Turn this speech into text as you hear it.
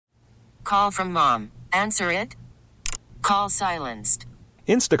Call from mom. Answer it. Call silenced.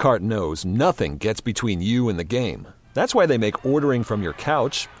 Instacart knows nothing gets between you and the game. That's why they make ordering from your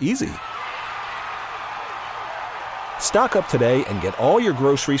couch easy. Stock up today and get all your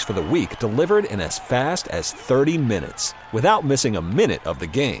groceries for the week delivered in as fast as 30 minutes without missing a minute of the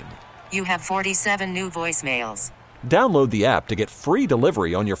game. You have 47 new voicemails. Download the app to get free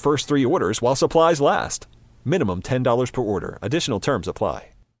delivery on your first 3 orders while supplies last. Minimum $10 per order. Additional terms apply.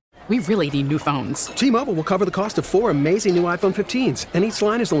 We really need new phones. T-Mobile will cover the cost of 4 amazing new iPhone 15s, and each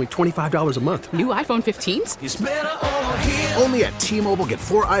line is only $25 a month. New iPhone 15s? It's better over here. Only at T-Mobile, get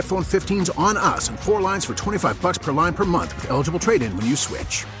 4 iPhone 15s on us and 4 lines for $25 per line per month with eligible trade-in when you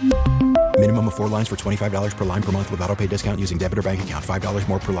switch. Minimum of 4 lines for $25 per line per month with autopay discount using debit or bank account. $5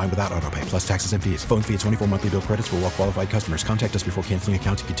 more per line without autopay, plus taxes and fees. Phone fee at 24 monthly bill credits for well-qualified customers. Contact us before canceling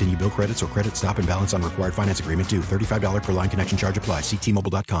account to continue bill credits or credit stop and balance on required finance agreement due. $35 per line connection charge applies. See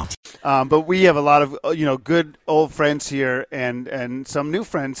T-Mobile.com. But we have a lot of good old friends here and some new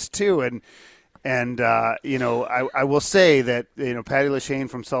friends too. And I will say that Paddi LeShane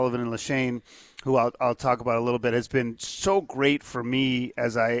from Sullivan and LeShane, who I'll talk about a little bit, has been so great for me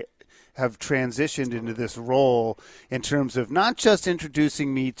as I have transitioned into this role in terms of not just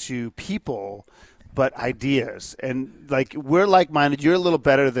introducing me to people, but ideas. And we're like-minded. You're a little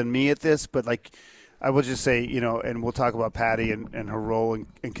better than me at this, but I will just say, and we'll talk about Paddi and her role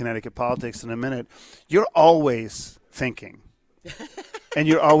in Connecticut politics in a minute. You're always thinking, and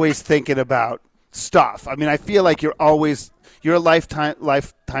you're always thinking about stuff. I mean, I feel like you're a lifetime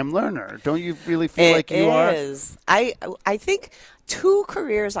learner. Don't you really feel like you are? It is. I think 2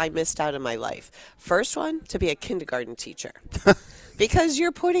 careers I missed out in my life. First one, to be a kindergarten teacher. Because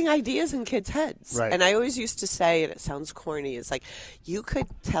you're putting ideas in kids' heads. Right. And I always used to say, and it sounds corny, it's like you could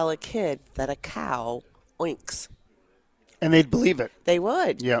tell a kid that a cow oinks. And they'd believe it. They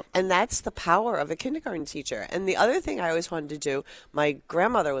would. Yeah. And that's the power of a kindergarten teacher. And the other thing I always wanted to do, my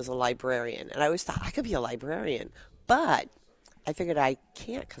grandmother was a librarian, and I always thought I could be a librarian. But I figured I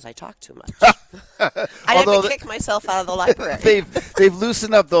can't because I talk too much. I had to kick myself out of the library. They've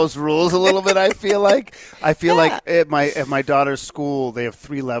loosened up those rules a little bit. I feel like at my daughter's school they have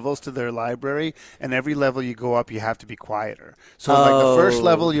 3 levels to their library, and every level you go up you have to be quieter. So the first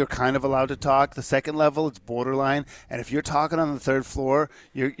level you're kind of allowed to talk. The second level it's borderline, and if you're talking on the 3rd floor,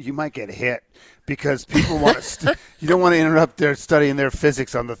 you might get hit. Because people want to, you don't want to interrupt their studying their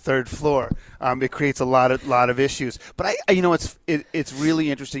physics on the 3rd floor. It creates a lot of issues. But it's really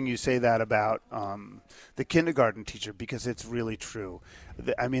interesting you say that about the kindergarten teacher, because it's really true.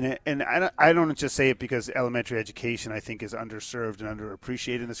 I mean, and I don't just say it because elementary education I think is underserved and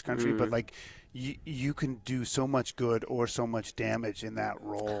underappreciated in this country, but you can do so much good or so much damage in that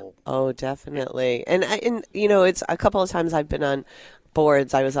role. Oh, definitely. And it's a couple of times I've been on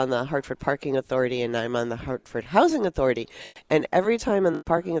boards. I was on the Hartford Parking Authority, and I'm on the Hartford Housing Authority. And every time on the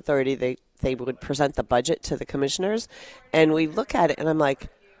Parking Authority, they would present the budget to the commissioners, and we look at it, and I'm like,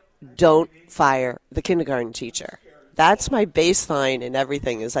 don't fire the kindergarten teacher. That's my baseline in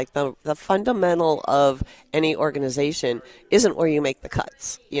everything, is like the fundamental of any organization isn't where you make the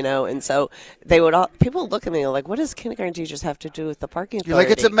cuts, and so people look at me like, what does kindergarten teachers have to do with the parking authority? You're like,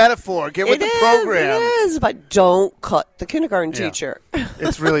 it's a metaphor. Get with the program. It is, but don't cut the kindergarten teacher.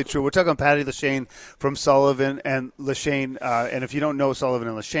 It's really true. We're talking Paddi LeShane from Sullivan and LeShane, and if you don't know Sullivan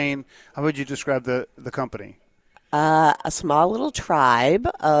and LeShane, how would you describe the company? A small little tribe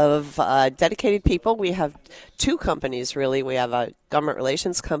of dedicated people. We have 2 companies, really. We have a government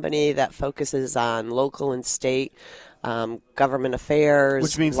relations company that focuses on local and state government affairs,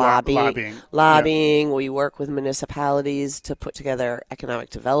 which means lobbying. Yeah. We work with municipalities to put together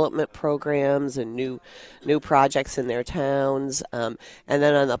economic development programs and new projects in their towns. And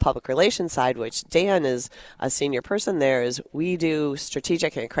then on the public relations side, which Dan is a senior person there, is we do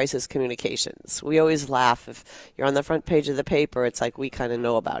strategic and crisis communications. We always laugh if you're on the front page of the paper. It's like we kind of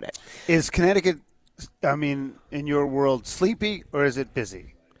know about it. Is Connecticut, in your world, sleepy or is it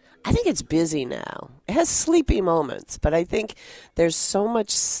busy? I think it's busy now. It has sleepy moments, but I think there's so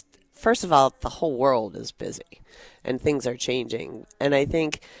much. First of all, the whole world is busy and things are changing. And I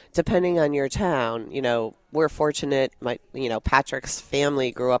think depending on your town, we're fortunate. Patrick's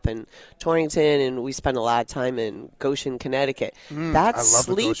family grew up in Torrington, and we spent a lot of time in Goshen, Connecticut. That's I love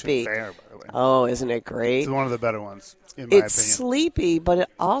sleepy. The Goshen Fair, by the way. Oh, isn't it great? It's one of the better ones, in my opinion. It's sleepy, but it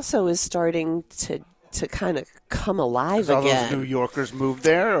also is starting to kind of come alive again. All those New Yorkers moved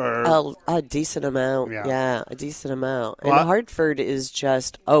there, or a decent amount. Yeah, a decent amount. And Hartford is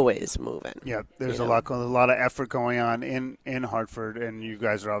just always moving. Yeah, there's a lot of effort going on in Hartford, and you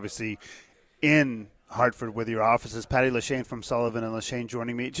guys are obviously in Hartford with your offices. Paddi LeShane from Sullivan and LeShane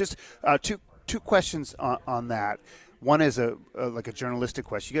joining me. Just two questions on that. One is like a journalistic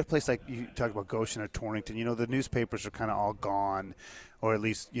question. You got a place like you talk about Goshen or Torrington. The newspapers are kind of all gone, or at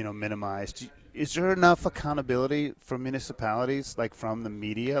least minimized. Is there enough accountability from municipalities, like from the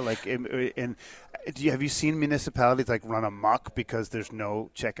media? Like, have you seen municipalities like run amok because there's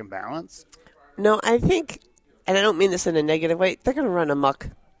no check and balance? No, I think, and I don't mean this in a negative way, they're going to run amok.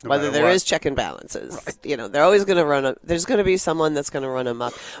 Whether there is check and balances, right. They're always going to run. There's going to be someone that's going to run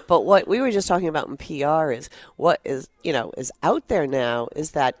amok. But what we were just talking about in PR is what is out there now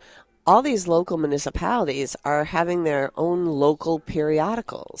is that all these local municipalities are having their own local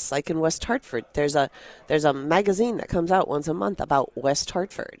periodicals. Like in West Hartford, there's a magazine that comes out once a month about West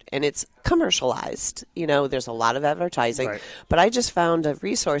Hartford, and it's commercialized. There's a lot of advertising. Right. But I just found a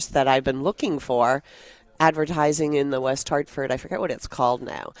resource that I've been looking for. Advertising in the West Hartford, I forget what it's called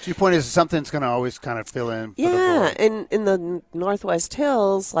now. So your point is something's going to always kind of fill in. Yeah, and in the Northwest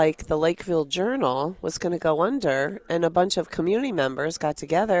Hills, like the Lakeville Journal was going to go under, and a bunch of community members got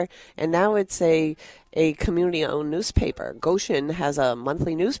together, and now it's a community-owned newspaper. Goshen has a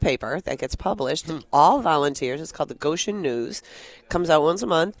monthly newspaper that gets published. All volunteers. It's called the Goshen News. Comes out once a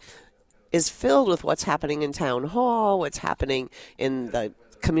month. Is filled with what's happening in town hall, what's happening in the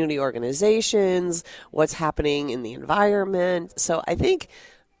community organizations, what's happening in the environment. So I think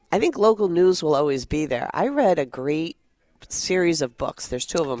local news will always be there. I read a great series of books. There's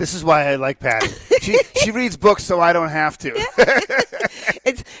 2 of them. This is why I like Paddi. She reads books so I don't have to.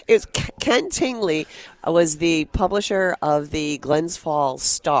 It's Ken Tingley was the publisher of the Glens Falls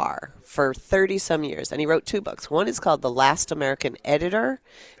Star for 30-some years, and he wrote 2 books. One is called The Last American Editor,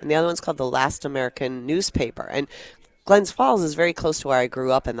 and the other one's called The Last American Newspaper. And Glens Falls is very close to where I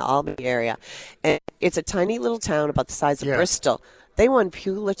grew up in the Albany area. And it's a tiny little town about the size of Bristol. They won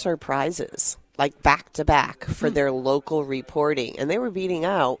Pulitzer Prizes, like back-to-back, for their local reporting. And they were beating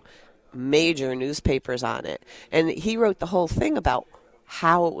out major newspapers on it. And he wrote the whole thing about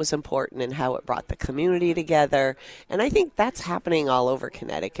how it was important and how it brought the community together. And I think that's happening all over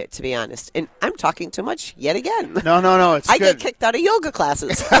Connecticut, to be honest. And I'm talking too much yet again. No, it's I good. get kicked out of yoga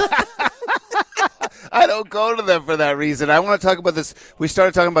classes. I don't go to them for that reason. I want to talk about this. We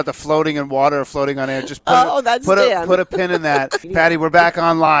started talking about the floating in water, floating on air. Just put a pin in that. Paddi, we're back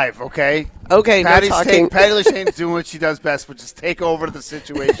on live, okay? Okay, Paddi LeShane's doing what she does best, which is take over the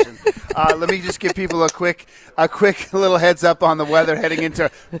situation. Let me just give people a quick little heads up on the weather heading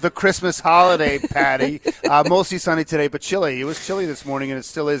into the Christmas holiday, Paddi. Mostly sunny today, but chilly. It was chilly this morning, and it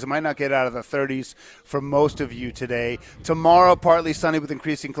still is. It might not get out of the 30s for most of you today. Tomorrow, partly sunny with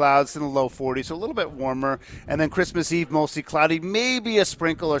increasing clouds in the low 40s, so a little bit warmer. And then Christmas Eve, mostly cloudy, maybe a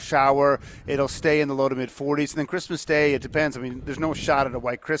sprinkle or shower. It'll stay in the low to mid 40s. And then Christmas Day, it depends. I mean, there's no shot at a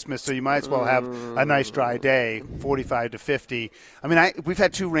white Christmas, so you might as well have a nice dry day, 45 to 50. I mean, we've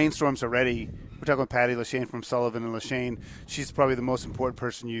had 2 rainstorms already. We're talking with Paddi LeShane from Sullivan and LeShane. She's probably the most important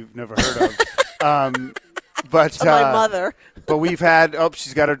person you've never heard of. But my mother. But we've had.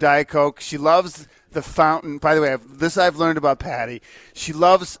 She's got her Diet Coke. She loves the fountain. By the way, I've learned about Paddi. She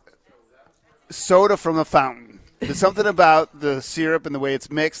loves soda from the fountain. There's something about the syrup and the way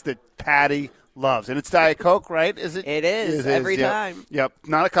it's mixed that Paddi loves. And it's Diet Coke, right? Is it? It is every time. Yep.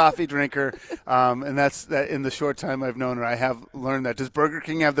 Not a coffee drinker. And that's that. In the short time I've known her, I have learned that. Does Burger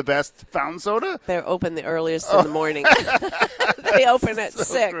King have the best fountain soda? They're open the earliest in the morning. They open at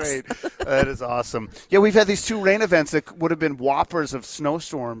 6. Great. That is awesome. Yeah, we've had these 2 rain events that would have been whoppers of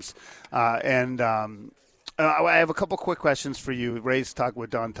snowstorms. I have a couple quick questions for you. Ray's talking with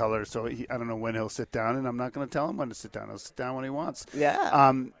Don Teller, so I don't know when he'll sit down, and I'm not going to tell him when to sit down. He'll sit down when he wants.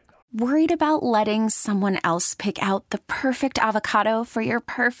 Yeah. Worried about letting someone else pick out the perfect avocado for your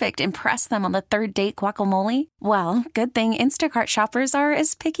perfect impress them on the 3rd date guacamole? Well, good thing Instacart shoppers are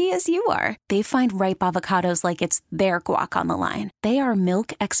as picky as you are. They find ripe avocados like it's their guac on the line. They are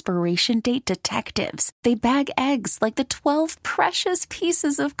milk expiration date detectives. They bag eggs like the 12 precious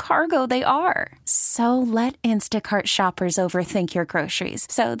pieces of cargo they are. So let Instacart shoppers overthink your groceries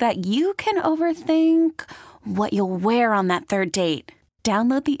so that you can overthink what you'll wear on that 3rd date.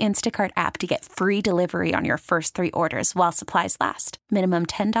 Download the Instacart app to get free delivery on your first 3 orders while supplies last. Minimum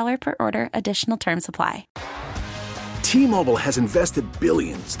 $10 per order. Additional terms apply. T-Mobile has invested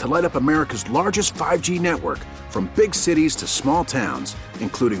billions to light up America's largest 5G network, from big cities to small towns,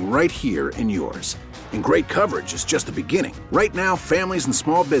 including right here in yours. And great coverage is just the beginning. Right now, families and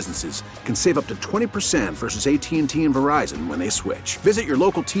small businesses can save up to 20% versus AT&T and Verizon when they switch. Visit your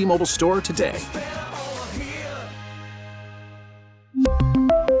local T-Mobile store today.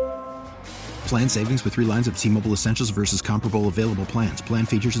 Plan savings with 3 lines of T-Mobile Essentials versus comparable available plans. Plan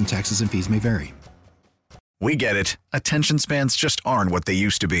features and taxes and fees may vary. We get it. Attention spans just aren't what they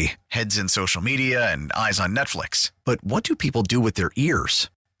used to be. Heads in social media and eyes on Netflix. But what do people do with their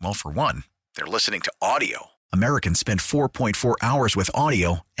ears? Well, for one, they're listening to audio. Americans spend 4.4 hours with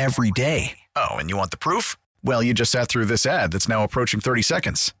audio every day. Oh, and you want the proof? Well, you just sat through this ad that's now approaching 30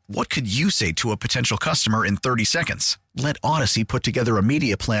 seconds. What could you say to a potential customer in 30 seconds? Let Odyssey put together a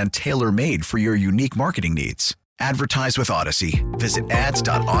media plan tailor-made for your unique marketing needs. Advertise with Odyssey. Visit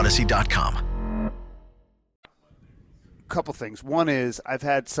ads.odyssey.com. Couple things. One is I've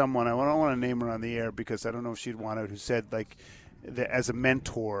had someone, I don't want to name her on the air because I don't know if she'd want it, who said, like, that as a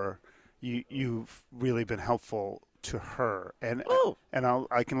mentor, you've really been helpful to her, and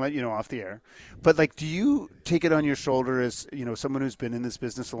I can let you know off the air. But, like, do you take it on your shoulder as, you know, someone who's been in this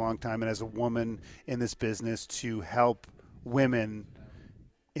business a long time and as a woman in this business to help women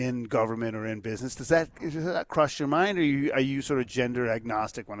in government or in business? Does that cross your mind, or are you sort of gender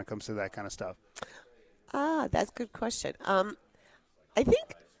agnostic when it comes to that kind of stuff? That's a good question. I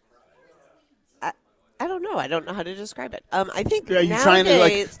think I don't know. I don't know how to describe it. I think are you nowadays, trying to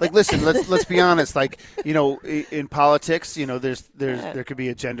like listen? Let's be honest. Like, you know, in politics, you know, there could be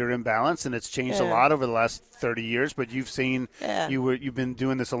a gender imbalance, and it's changed a lot over the last 30 years. But you've seen you've been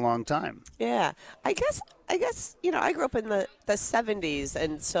doing this a long time. Yeah, I guess you know, I grew up in the 70s,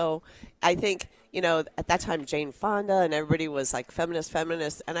 and so I think, you know, at that time Jane Fonda and everybody was like feminist,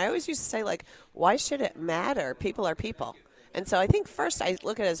 and I always used to say, like, why should it matter? People are people. And so I think first I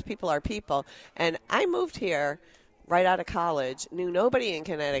look at it as people are people. And I moved here right out of college, knew nobody in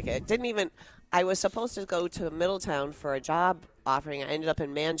Connecticut, I was supposed to go to Middletown for a job offering. I ended up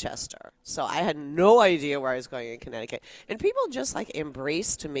in Manchester. So I had no idea where I was going in Connecticut. And people just, like,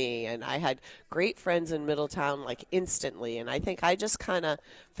 embraced me. And I had great friends in Middletown, like, instantly. And I think I just kind of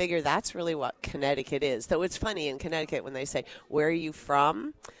figure that's really what Connecticut is. Though it's funny, in Connecticut, when they say, where are you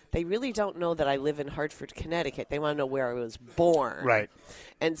from? They really don't know that I live in Hartford, Connecticut. They want to know where I was born. Right.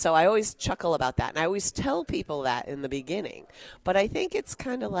 And so I always chuckle about that. And I always tell people that in the beginning. But I think it's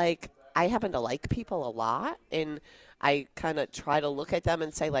kind of like, I happen to like people a lot, and I kind of try to look at them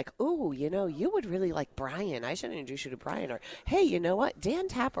and say, like, ooh, you know, you would really like Brian. I should introduce you to Brian. Or, hey, you know what? Dan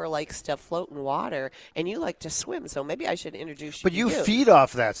Tapper likes to float in water, and you like to swim, so maybe I should introduce you But to you you. feed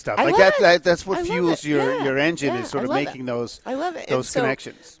off that stuff. I Like love that's what I fuels your engine, Yeah, is sort I of love making it. those I love it. those And so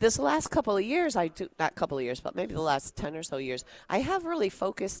connections. this last couple of years, not couple of years, but maybe the last 10 or so years, I have really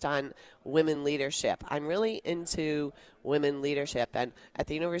focused on women leadership. I'm really into women leadership. And at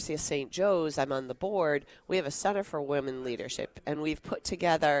the University of St. Joe's, I'm on the board. We have a Center for Women Leadership, and we've put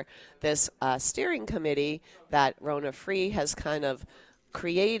together this steering committee that Rona Free has kind of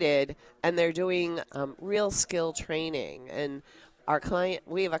created, and they're doing real skill training. And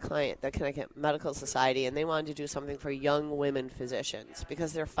we have a client, the Connecticut Medical Society, and they wanted to do something for young women physicians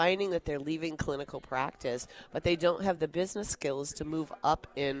because they're finding that they're leaving clinical practice, but they don't have the business skills to move up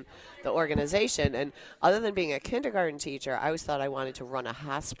in the organization. And other than being a kindergarten teacher, I always thought I wanted to run a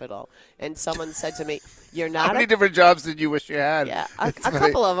hospital. And someone said to me, "You're not." How many different jobs did you wish you had? Yeah, a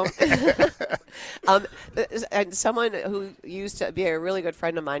couple of them. And someone who used to be a really good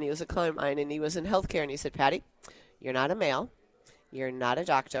friend of mine, he was a client of mine, and he was in healthcare, and he said, "Paddi, you're not a male. You're not a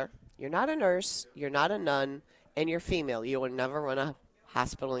doctor, you're not a nurse, you're not a nun, and you're female. You will never run a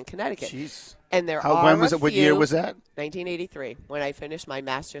hospital in Connecticut." Jeez. And there when was it? What year was that? 1983, when I finished my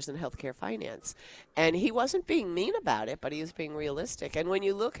master's in healthcare finance. And he wasn't being mean about it, but he was being realistic. And when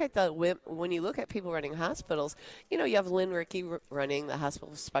you look at people running hospitals, you know, you have Lynn Rickey running the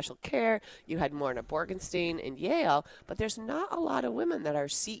Hospital of Special Care. You had Morna Borgenstein in Yale, but there's not a lot of women that are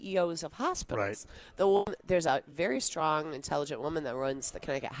CEOs of hospitals. Right. There's a very strong, intelligent woman that runs the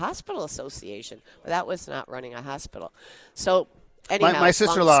Connecticut Hospital Association, but that was not running a hospital. So. Anyhow, my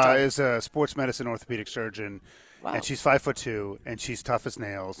sister-in-law is a sports medicine orthopedic surgeon, and she's 5'2", and she's tough as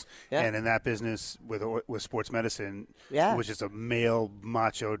nails. Yeah. And in that business with sports medicine, which is a male,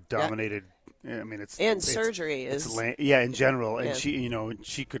 macho-dominated. I mean, surgery is in general. And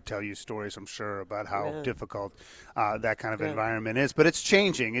she could tell you stories, I'm sure, about how difficult that kind of environment is. But it's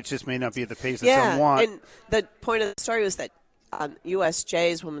changing. It just may not be at the pace that some want. And the point of the story was that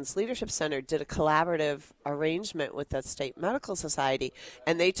USJ's Women's Leadership Center did a collaborative arrangement with the State Medical Society,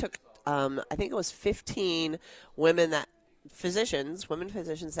 and they took, I think it was 15 women physicians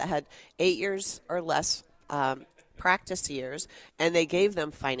that had 8 years or less practice years, and they gave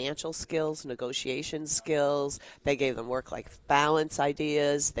them financial skills, negotiation skills, they gave them work-life balance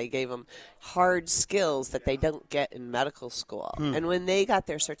ideas, they gave them hard skills that they don't get in medical school. And when they got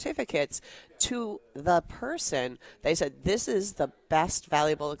their certificates to the person, they said, this is the best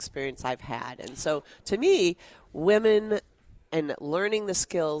valuable experience I've had. And so to me, women and learning the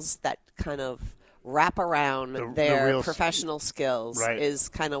skills that kind of wrap around The their real professional skills right. is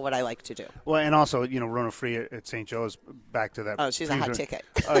kind of what I like to do. Well, and also, Rona Free at St. Joe's, back to that. Oh, she's a hot ticket.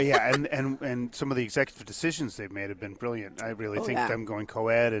 Oh, yeah, and some of the executive decisions they've made have been brilliant. I really think them going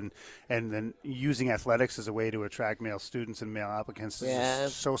co-ed and then using athletics as a way to attract male students and male applicants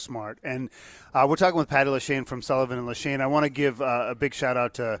is so smart. And we're talking with Paddi LeShane from Sullivan and LeShane. I want to give a big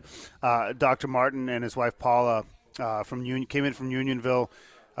shout-out to Dr. Martin and his wife Paula came in from Unionville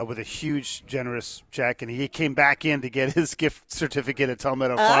with a huge, generous check, and he came back in to get his gift certificate at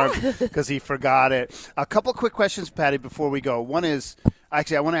Telmeadow Farm because he forgot it. A couple quick questions, Paddi, before we go. One is,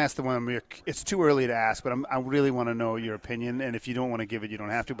 actually, I want to ask the one, it's too early to ask, but I really want to know your opinion, and if you don't want to give it, you don't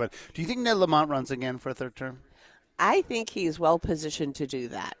have to. But do you think Ned Lamont runs again for a third term? I think he's well positioned to do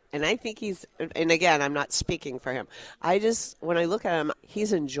that. And I think and again, I'm not speaking for him. When I look at him,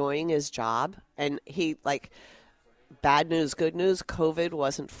 he's enjoying his job, and bad news, good news, COVID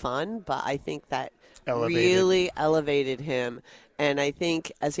wasn't fun, but I think that really elevated him. And I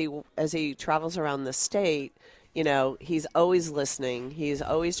think as he travels around the state, he's always listening. He's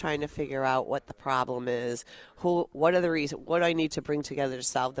always trying to figure out what the problem is, what are the reasons, what do I need to bring together to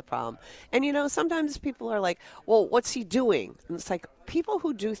solve the problem. And, sometimes people are like, well, what's he doing? And it's like, people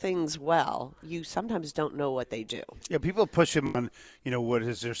who do things well, you sometimes don't know what they do. Yeah, people push him on, what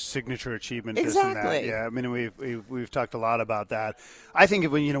is their signature achievement, exactly. This and that. Yeah, I mean, we've talked a lot about that. I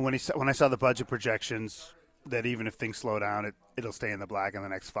think when I saw the budget projections that even if things slow down, it'll stay in the black in the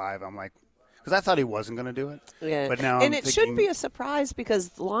next 5, I'm like, because I thought he wasn't going to do it. Yeah. But now and it shouldn't be a surprise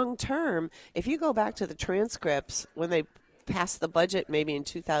because long term, if you go back to the transcripts when they passed the budget maybe in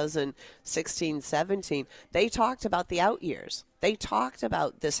 2016, 17, they talked about the out years. They talked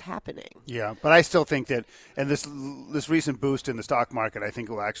about this happening. Yeah, but I still think that, and this recent boost in the stock market, I think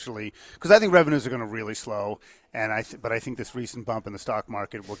will actually, because I think revenues are going to really slow, but I think this recent bump in the stock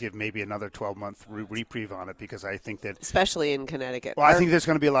market will give maybe another 12-month reprieve on it, because I think that, especially in Connecticut. Well, I think there's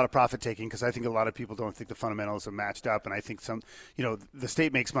going to be a lot of profit taking because I think a lot of people don't think the fundamentals are matched up, and I think the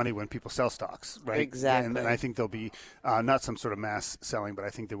state makes money when people sell stocks, right? Exactly. And I think there'll be not some sort of mass selling, but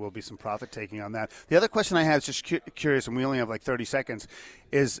I think there will be some profit taking on that. The other question I have is just curious, and we only have like 30 seconds,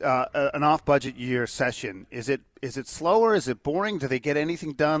 is an off-budget year session. Is it slower? Is it boring? Do they get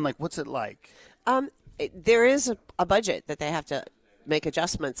anything done? Like, what's it like? There is a budget that they have to make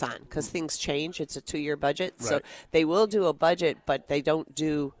adjustments on because things change. It's a 2-year budget. Right. So they will do a budget, but they don't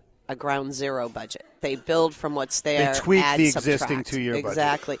do a ground zero budget. They build from what's there. They tweak add, the subtract. existing 2-year budget.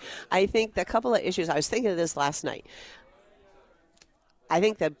 Exactly. I think the couple of issues, I was thinking of this last night. I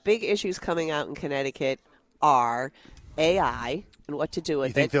think the big issues coming out in Connecticut are AI and what to do with it.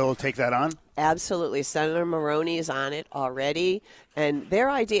 You think they'll take that on? Absolutely. Senator Maroney is on it already. And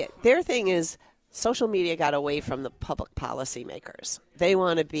their thing is social media got away from the public policy makers. They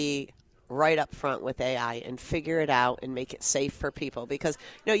want to be right up front with AI and figure it out and make it safe for people. Because,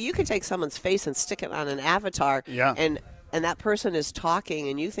 you can take someone's face and stick it on an avatar and that person is talking,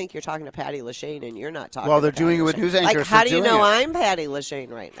 and you think you're talking to Paddi LeShane, and you're not talking. Well, they're to doing it with news anchors. Like, how do you know I'm Paddi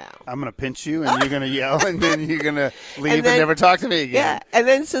LeShane right now? I'm going to pinch you, and you're going to yell, and then you're going to leave and never talk to me again. Yeah, and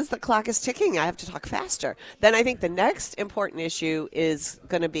then since the clock is ticking, I have to talk faster. Then I think the next important issue is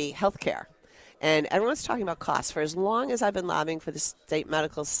going to be health care. And everyone's talking about costs. For as long as I've been lobbying for the State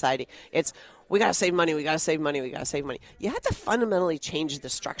Medical Society, it's we got to save money, we got to save money, we got to save money. You have to fundamentally change the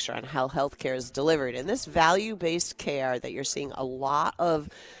structure on how health care is delivered. And this value-based care that you're seeing a lot of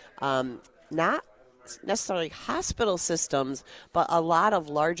not necessarily hospital systems, but a lot of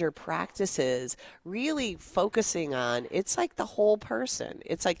larger practices really focusing on, it's like the whole person.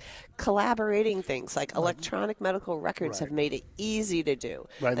 It's like collaborating things, like electronic medical records have made it easy to do.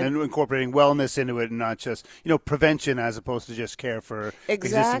 Right, and incorporating wellness into it and not just, prevention as opposed to just care for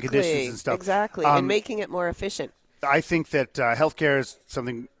existing conditions and stuff. Exactly, and making it more efficient. I think that healthcare is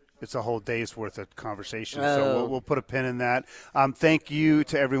something. It's a whole day's worth of conversation, so we'll put a pin in that. Thank you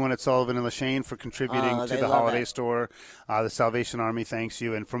to everyone at Sullivan and LeShane for contributing to the holiday store. The Salvation Army thanks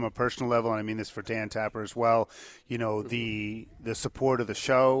you, and from a personal level, and I mean this for Dan Tapper as well, the support of the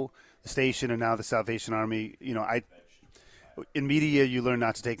show, the station, and now the Salvation Army, in media, you learn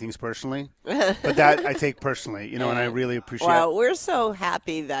not to take things personally, but that I take personally, and I really appreciate it. Well, we're so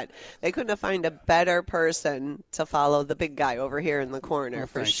happy that they couldn't have found a better person to follow the big guy over here in the corner,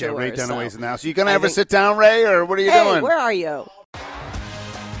 for sure. Yeah, Ray Dunaway's in the house. So you going to ever sit down, Ray, or what are you doing? Where are you?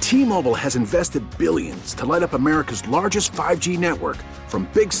 T-Mobile has invested billions to light up America's largest 5G network, from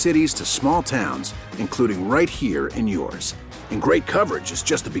big cities to small towns, including right here in yours. And great coverage is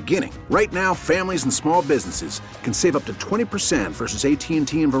just the beginning. Right now, families and small businesses can save up to 20% versus AT&T and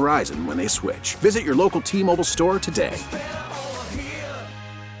Verizon when they switch. Visit your local T-Mobile store today.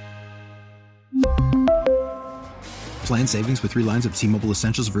 Plan savings with 3 lines of T-Mobile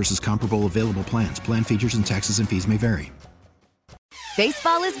Essentials versus comparable available plans. Plan features and taxes and fees may vary.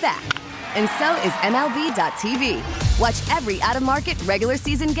 Baseball is back, and so is MLB.tv. Watch every out-of-market regular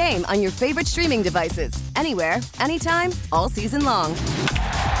season game on your favorite streaming devices, anywhere, anytime, all season long.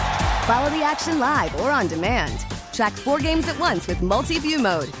 Follow the action live or on demand. Track 4 games at once with multi-view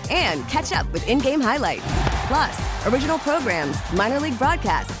mode and catch up with in-game highlights. Plus, original programs, minor league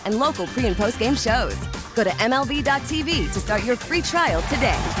broadcasts, and local pre- and post-game shows. Go to MLB.tv to start your free trial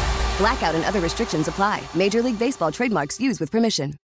today. Blackout and other restrictions apply. Major League Baseball trademarks used with permission.